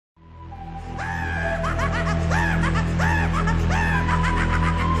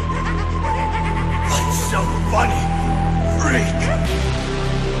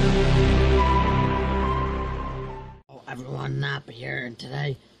Napa here, and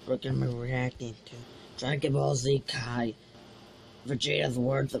today we're gonna be reacting to Dragon Ball Z Kai, Vegeta's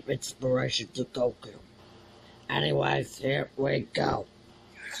words of inspiration to Goku. Anyways, here we go.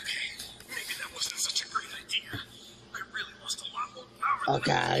 Okay, maybe that wasn't such a great idea. I really lost a lot more power than I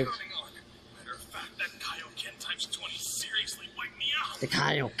Okay. was counting on. Matter of fact, that Kaioken times 20 seriously wiped me out. The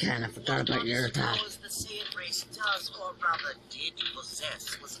Kaioken, I forgot about your attack. The Saiyan race does, or rather did,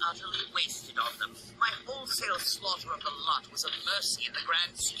 possess was utterly wasted on them. My wholesale slaughter of the lot was a mercy in the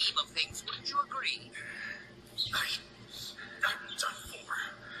grand scheme of things, wouldn't you agree? I'm done for.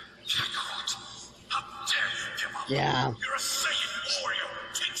 Kakarot, how dare you give up? Yeah. You're a Saiyan warrior.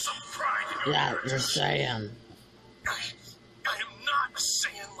 Take some pride in your Yeah, heritage. you're saying. I am not a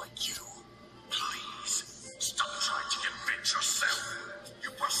Saiyan like you. Please, stop trying to convince yourself. You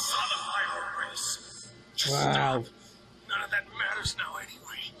personify our race. Just Wow. stop. None of that matters now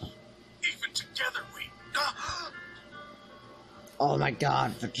anyway. Even together we... Oh my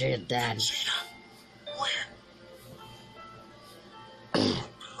god, Vegeta dead. Vegeta, where?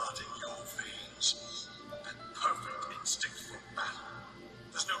 Blood in your veins. That perfect instinct for battle.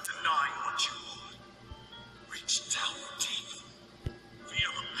 There's no denying what you are. Reach down deep.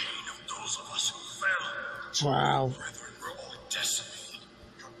 Feel the pain of those of us who fell. Wow. Brethren were all decimated.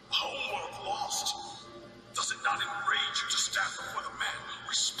 Your whole world lost. Does it not enrage you to stand before the man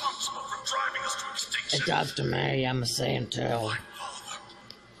responsible for driving us to extinction? It does to me, I'm a Saiyan too. My father,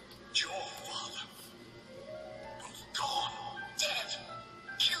 your father, both gone. Dead.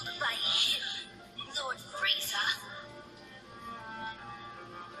 Killed by him, Lord Frieza.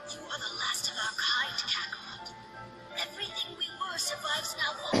 You are the last of our kind, Kakarot. Everything we were survives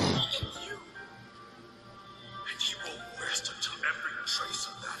now only in you. And he won't rest until every trace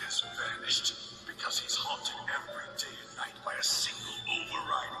of that has vanished, because he's haunted every day and night by a single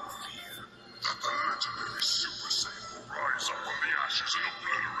overriding fear. That the legendary Super Saiyan will rise up from the ashes and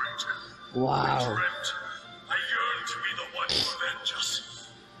obliterate him. Wow. Dreamt, I yearn to be the one to avenge us.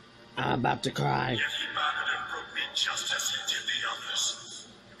 I'm about to cry. Yet he battered and broke me just as he did the others.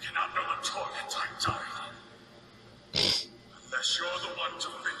 You cannot know the torment I died. Unless you're the one to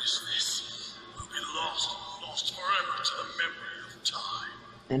finish this, we'll be lost forever to the memory of time.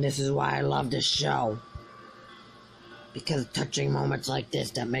 And this is why I love this show. Because touching moments like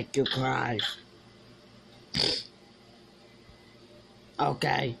this that make you cry.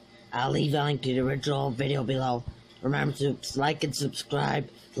 Okay, I'll leave a link to the original video below. Remember to like and subscribe.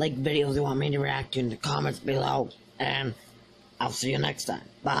 Like videos you want me to react to in the comments below. And I'll see you next time.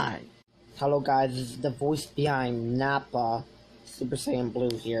 Bye. Hello guys, this is the voice behind Napa, Super Saiyan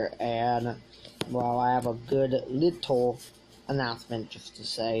Blue here. And, well, I have a good little announcement just to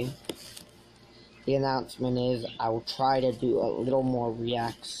say. The announcement is I will try to do a little more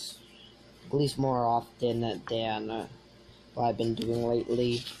reacts, at least more often than what I've been doing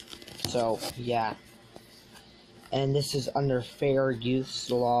lately. So, yeah. And this is under fair use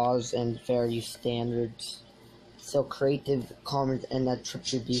laws and fair use standards. So, Creative Commons and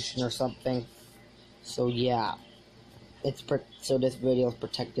attribution or something. So, yeah. So this video is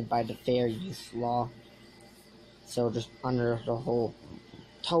protected by the fair use law. So just under the whole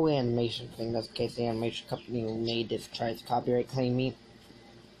Toei Animation thing, that's in case the animation company who made this tries to copyright claim me.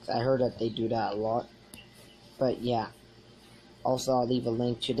 'Cause I heard that they do that a lot. But yeah. Also, I'll leave a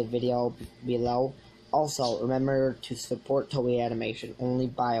link to the video below. Also, remember to support Toei Animation. Only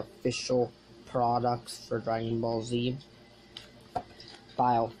buy official products for Dragon Ball Z.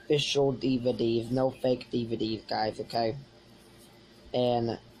 Buy official DVDs, no fake DVDs, guys, okay?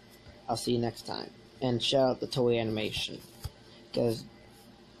 And I'll see you next time. And shout out to Toei Animation,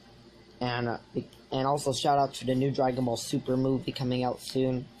 and also shout out to the new Dragon Ball Super movie coming out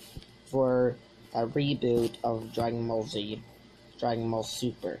soon for a reboot of Dragon Ball Z, Dragon Ball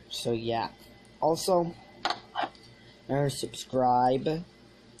Super. So yeah. Also, remember to subscribe.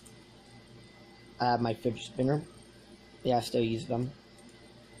 I have my fidget spinner. Yeah, I still use them.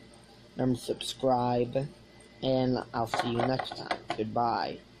 Remember to subscribe, and I'll see you next time.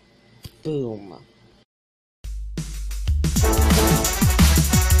 Goodbye. Boom.